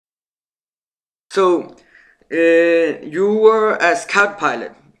So, you were a scout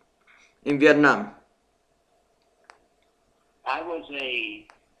pilot in Vietnam. I was a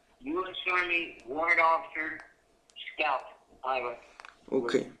U.S. Army warrant officer scout pilot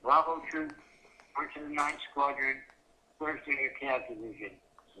Okay. with Bravo Troop, 109th Squadron, 1st Air Cav Division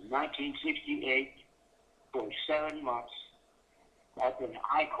in 1968 for 7 months up in the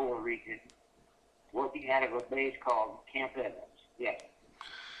I-Corps region, working out of a base called CAP.1. Yes.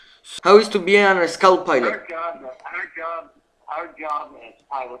 How is to be a scout pilot? Our job as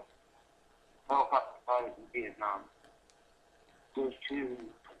pilots, helicopter pilots in Vietnam, was to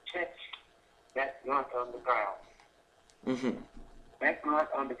protect that grunt on the ground. Mm-hmm. That grunt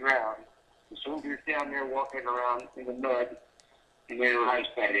on the ground, the soldiers down there walking around in the mud in their rice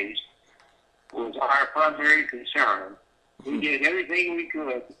paddies, was our primary concern. We did everything we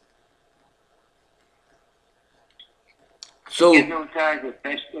could So, to give those guys the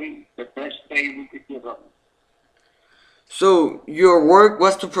best pay we could give them. so your work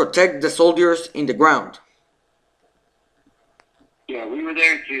was to protect the soldiers in the ground. Yeah, we were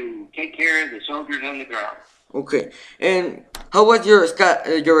there to take care of the soldiers on the ground. Okay. And how was your scout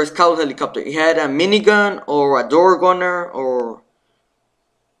helicopter? It had a minigun or a door gunner or?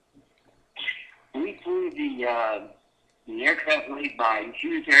 We flew the aircraft made by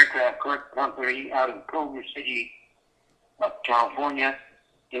Hughes Aircraft Company out of Culver City, California.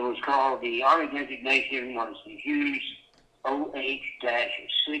 It was called, the Army designation was the Hughes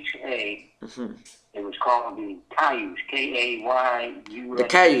OH-6A. Mm-hmm. It was called the Cayuse, K-A-Y-U-S-E, The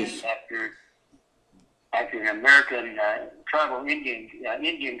Cayuse. after an American tribal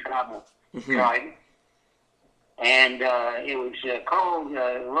Indian tribal tribe. And it was called,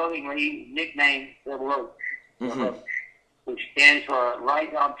 lovingly nicknamed the Loach, which stands for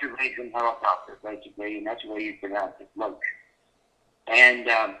Light Observation Helicopter, basically, and that's the way you pronounce it, Loach. And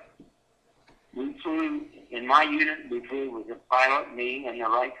we flew, in my unit, we flew with the pilot, me, in the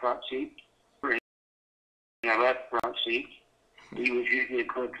right front seat, in the left front seat. He was usually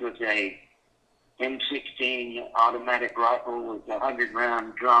equipped with a M16 automatic rifle with a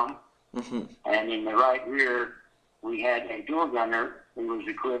 100-round drum. Mm-hmm. And in the right rear, we had a door gunner who was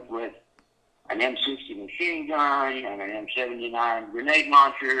equipped with an M60 machine gun and an M79 grenade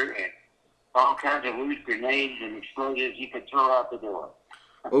launcher and all kinds of loose grenades and explosives you could throw out the door.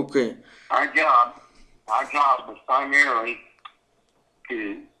 Okay. Our job was primarily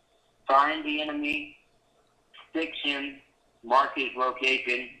to find the enemy, fix him, mark his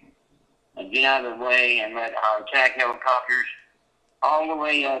location, and get out of the way and let our attack helicopters all the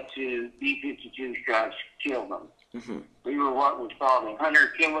way up to B-52 strikes kill them. Mm-hmm. We were what was called a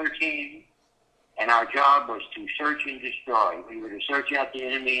hunter-killer team, and our job was to search and destroy. We were to search out the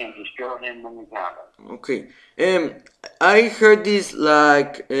enemy and destroy him when we found him. Okay. I heard this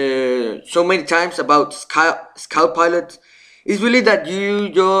like so many times about scout pilots. It's really that you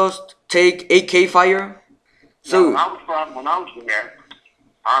just take AK fire. So Now, when I was there,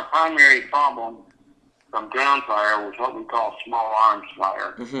 our primary problem from ground fire was what we call small arms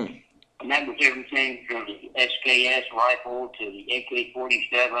fire. mm-hmm. And that was everything from the SKS rifle to the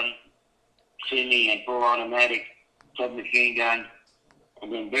AK-47, semi and full automatic submachine guns,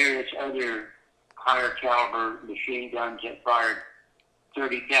 and then various other higher caliber machine guns that fired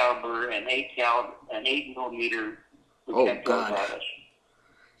 30 caliber and 8 millimeter projectiles at us.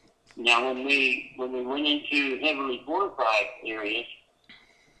 Now, when we went into heavily fortified areas,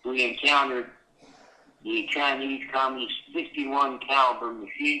 we encountered the Chinese Communist 51 caliber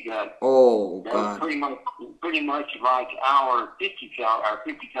machine gun. Oh that was God! pretty much like our 50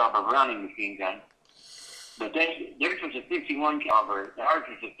 caliber Browning machine gun, but theirs was a 51 caliber. Ours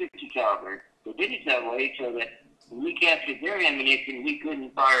was a 50 caliber. They did it that way so that when we captured their ammunition, we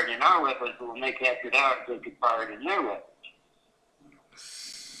couldn't fire it in our weapons, but when they captured ours, they could fire it in their weapons.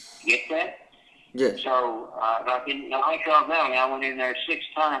 Get that? Yes. So, like in the Alachar Valley, I went in there 6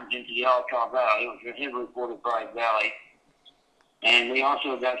 times into the Alachar Valley. It was a heavily fortified valley. And we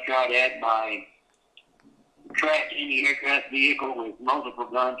also got shot at by a tracked anti-aircraft vehicle with multiple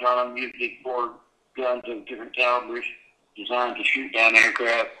guns on them, usually 4 guns of different calibers designed to shoot down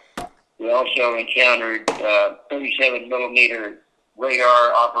aircraft. We also encountered 37 millimeter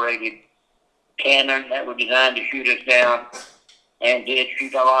radar operated cannon that were designed to shoot us down and did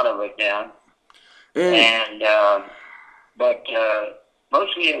shoot a lot of us down. But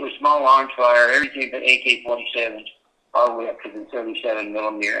mostly it was small arms fire, everything but AK-47s, all the way up to the 37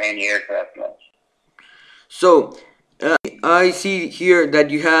 millimeter anti-aircraft guns. So I see here that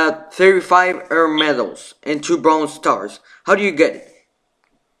you had 35 air medals and 2 bronze stars. How do you get it?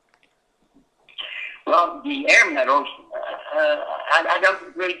 Well, the air medals, I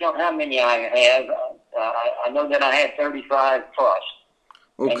don't really know how many I have. I know that I had 35 plus.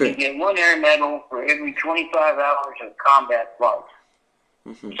 And you Okay. get one air medal for every 25 hours of combat flight.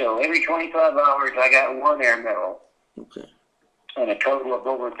 Hmm. So every 25 hours, I got one air medal, Okay. and a total of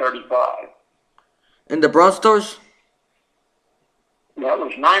over 35. And the Bronze Stars? That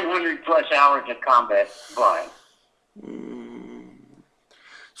was 900 plus hours of combat flying.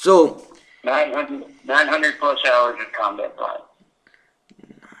 So 900 plus hours of combat flying.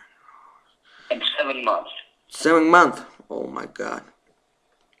 In 7 months. 7 months. Oh my God.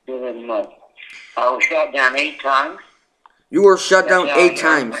 7 months. I was shot down 8 times. You were shot That's down how eight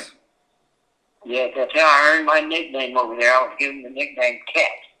I earned my, times. yeah, that's how I earned my nickname over there. I was given the nickname Cat.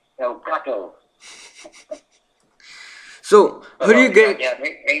 El Gato. So how But do I you was shot get? down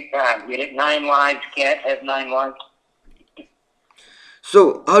 8 times. Get it? 9 lives. Cat has 9 lives.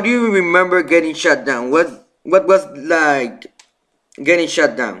 So how do you remember getting shot down? What was like getting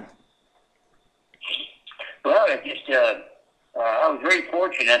shot down? Well, it just I was very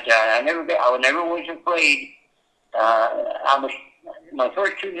fortunate. I never was afraid. I was my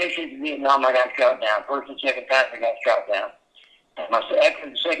first 2 missions in Vietnam. I got shot down. First and second time I got shot down. And after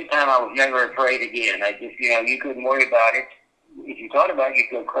the second time, I was never afraid again. I just you couldn't worry about it. If you thought about it,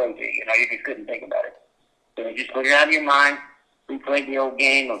 you'd go crazy. You just couldn't think about it. So you just put it out of your mind. We played the old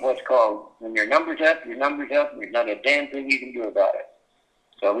game of what's called when your number's up, your number's up. And there's not a damn thing you can do about it.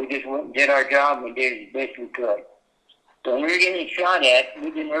 So we just went and did our job, and we did it as best we could. So when we were getting shot at,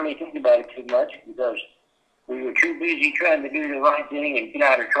 we didn't really think about it too much because we were too busy trying to do the right thing and get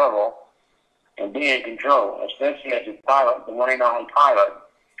out of trouble and be in control, especially as a pilot, the one and only pilot.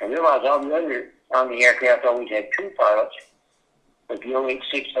 I realized all the other Army aircraft always had 2 pilots, but the only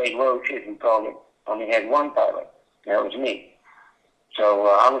 6A Roach, as we called it, only had 1 pilot. That was me. So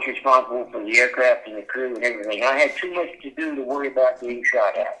I was responsible for the aircraft and the crew and everything. I had too much to do to worry about being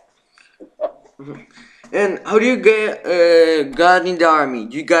shot at. And how do you get got in the army?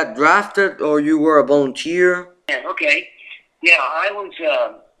 You got drafted or you were a volunteer? Yeah, okay. Yeah, I was,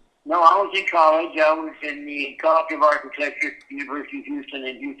 no, I was in college. I was in the College of Architecture at the University of Houston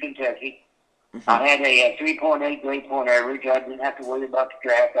in Houston, Texas. I had a 3.8 grade point average. I didn't have to worry about the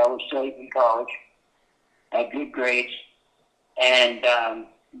draft. I was safe in college. I had good grades. And,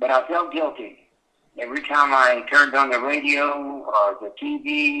 but I felt guilty. Every time I turned on the radio or the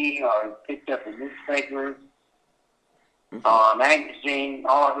TV or picked up a newspaper or a magazine,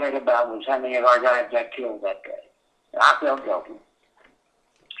 all I read about was how many of our guys got killed that day. I felt guilty.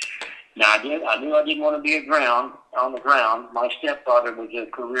 Now I knew I didn't want to be on the ground. My stepfather was a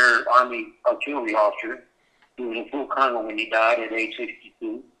career Army artillery officer. He was a full colonel when he died at age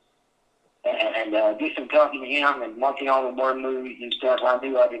 62. And just from talking to him and watching all the war movies and stuff, I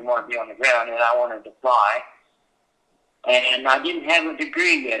knew I didn't want to be on the ground and I wanted to fly. And I didn't have a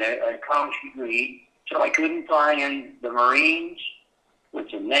degree yet, a college degree, so I couldn't fly in the Marines,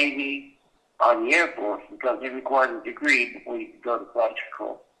 with the Navy, or the Air Force because they required a degree before you could go to flight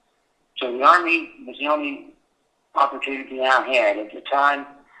school. So the Army was the only opportunity I had. At the time,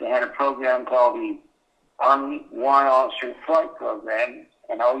 they had a program called the Army Warrant Officer Flight Program,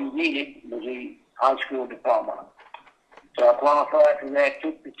 and all you needed was a high school diploma. So I qualified for that,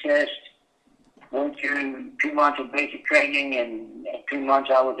 took the test, went through 2 months of basic training, and 2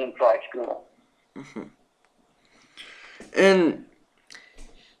 months I was in flight school. Mm-hmm. And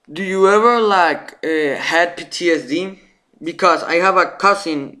do you ever had PTSD? Because I have a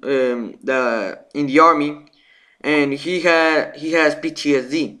cousin in the army, and he has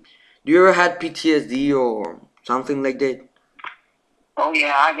PTSD. Do you ever had PTSD or something like that? Oh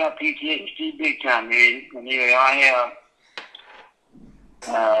yeah, I got PTSD big time, man.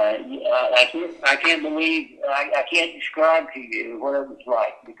 I can't believe I can't describe to you what it was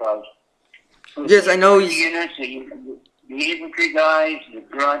like because Yes, I know. the units, the infantry guys, the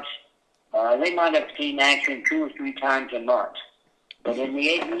grunts, they might have seen action 2 or 3 times a month. But in the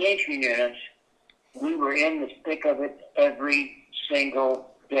aviation units, we were in the thick of it every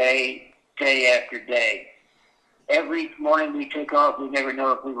single day, day after day. Every morning we took off, we never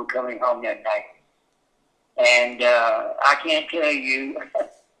know if we were coming home that night. And I can't tell you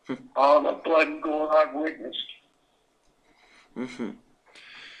all the blood and gore I've witnessed. Mm-hmm.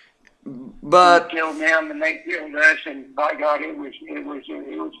 We But killed them and they killed us, and by God, it was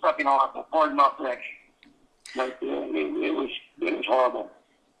fucking awful. Pardon my French, but it was horrible.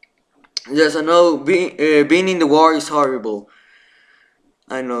 yes, I know. Being in the war is horrible.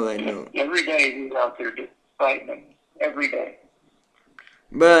 I know. I know. Every day we were out there just fighting them. Every day.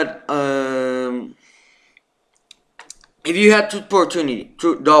 But if you had the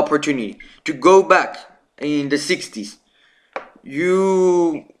opportunity to go back in the 60s,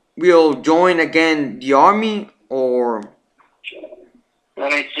 you will join again the army or? Well,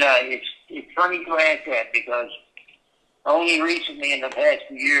 it's funny you ask that because only recently in the past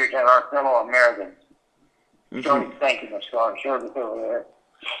few years have our fellow Americans started thinking us for service over there.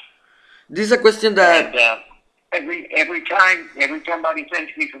 This is a question that. And every time somebody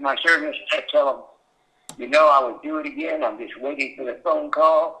thanks me for my service, I tell them, you know, I would do it again. I'm just waiting for the phone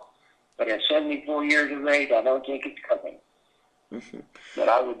call. But at 74 years of age, I don't think it's coming. But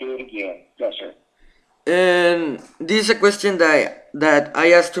I would do it again. Yes, sir. And this is a question that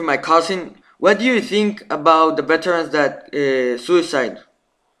I asked to my cousin. What do you think about the veterans that suicide?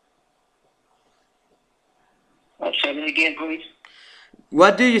 Say it again, please.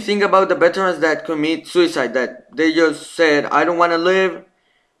 What do you think about the veterans that commit suicide? That they just said, "I don't want to live,"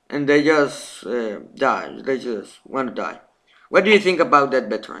 and they just die. They just want to die. What do you think about that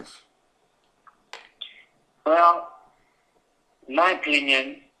veterans? Well, in my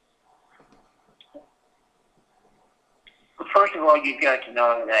opinion, first of all, you've got to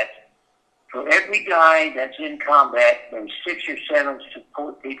know that for every guy that's in combat, there's 6 or 7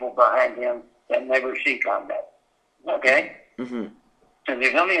 support people behind him that never see combat. Okay? Mm-hmm. So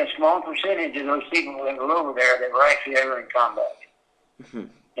there's only a small percentage of those people that were over there that were actually ever in combat. Mm-hmm.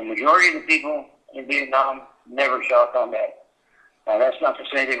 The majority of the people in Vietnam never saw combat. Now, that's not to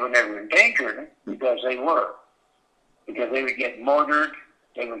say they were never in danger, because they were. Because they would get mortared,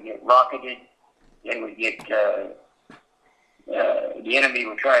 they would get rocketed, they would get, the enemy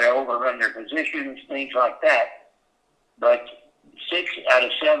would try to overrun their positions, things like that. But 6 out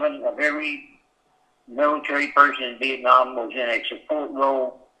of 7 of every military person in Vietnam was in a support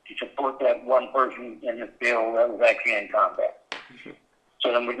role to support that one person in the field that was actually in combat. Mm-hmm.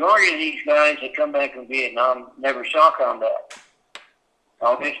 So the majority of these guys that come back from Vietnam never saw combat.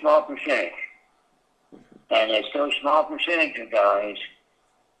 Only a small percentage. And it's those small percentage of guys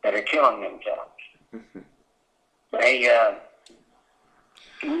that are killing themselves. Mm-hmm.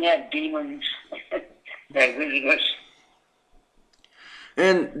 We have demons that visit us.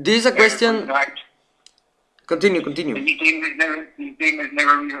 And this is a question. Continue. These demons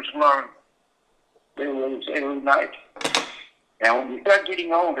never leave us alone. They live every night. Now, when you start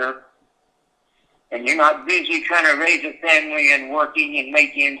getting older, and you're not busy trying to raise a family and working and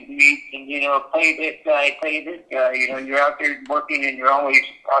making ends meet and, you know, pay this guy, you know, you're out there working and you're always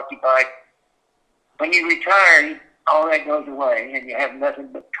occupied. When you retire, all that goes away and you have nothing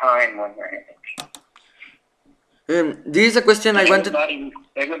but time on your hands. This is a question I wanted.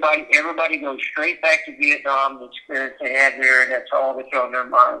 Everybody goes straight back to Vietnam, the experience they had there, and that's all that's on their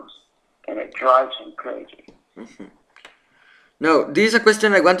minds. And it drives them crazy. Mm-hmm. No, this is a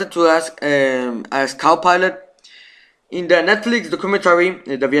question I wanted to ask as scout pilot. In the Netflix documentary,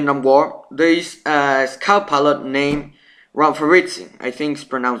 The Vietnam War, there is a scout pilot named Ron Faritzi. I think it's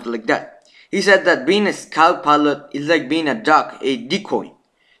pronounced like that. He said that being a scout pilot is like being a duck, a decoy.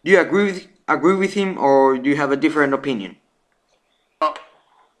 Do you agree with him, or do you have a different opinion?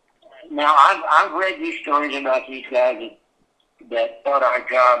 Now, I've read these stories about these guys that thought our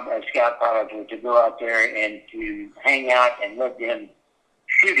job as scout pilots was to go out there and to hang out and let them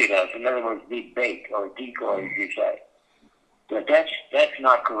shoot at us. In other words, be bait or decoy, as you say. But that's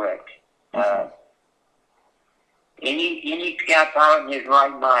not correct. Any scout pilot in his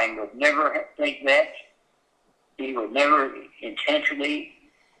right mind would never think that. He would never intentionally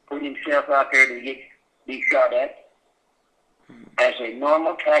put himself out there to be shot at. As a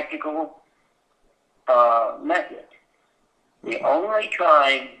normal tactical method. The only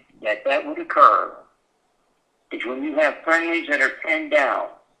time that would occur is when you have friendlies that are pinned down,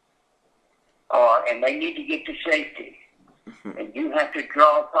 and they need to get to safety, and you have to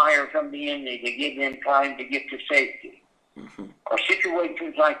draw fire from the enemy to give them time to get to safety, or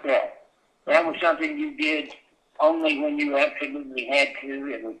situations like that. That was something you did only when you absolutely had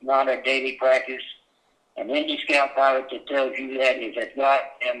to. It was not a daily practice. And any scout pilot that tells you that is a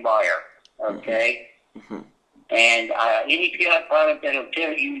goddamn liar. Okay? Mm-hmm. And any scout pilot that'll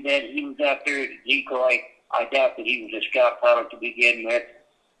tell you that he was out there as a decoy, I doubt that he was a scout pilot to begin with.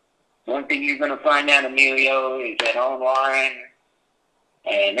 One thing you're going to find out, Emilio, is that online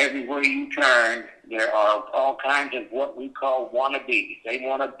and everywhere you turn, there are all kinds of what we call wannabes. They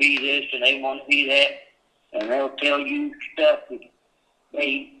want to be this and they want to be that, and they'll tell you stuff that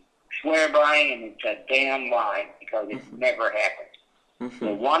they swear by, and it's a damn lie because it never happened. The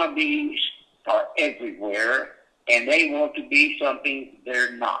wannabes are everywhere, and they want to be something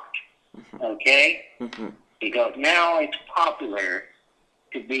they're not. Okay? Because now it's popular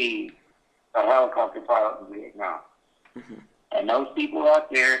to be a helicopter pilot in Vietnam. And those people out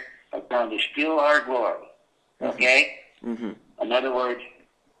there are trying to steal our glory. Okay? In other words,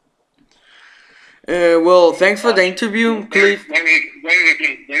 Well, thanks for the interview, Cliff. there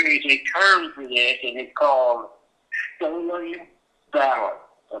is a term for this, and it's called stolen valor.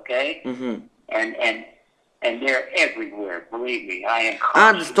 Okay, and they're everywhere. Believe me, I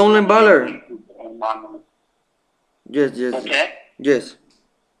am. The stolen valor. Yes, Okay. yes,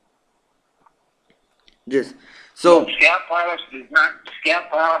 yes. So scout pilots do not. Scout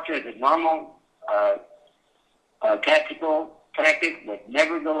pilots is a normal tactical tactic, but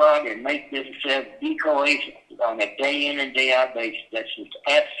never go out and make themselves decoys on a day in and day out basis. That's just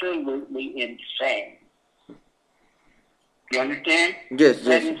absolutely insane. You understand? Yes,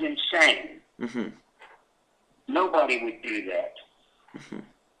 That yes. is insane. Nobody would do that.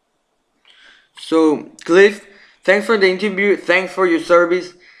 So, Cliff, thanks for the interview. Thanks for your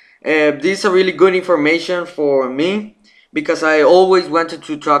service. This is a really good information for me because I always wanted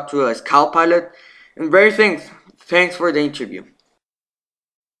to talk to a scout pilot. And very thanks for the interview.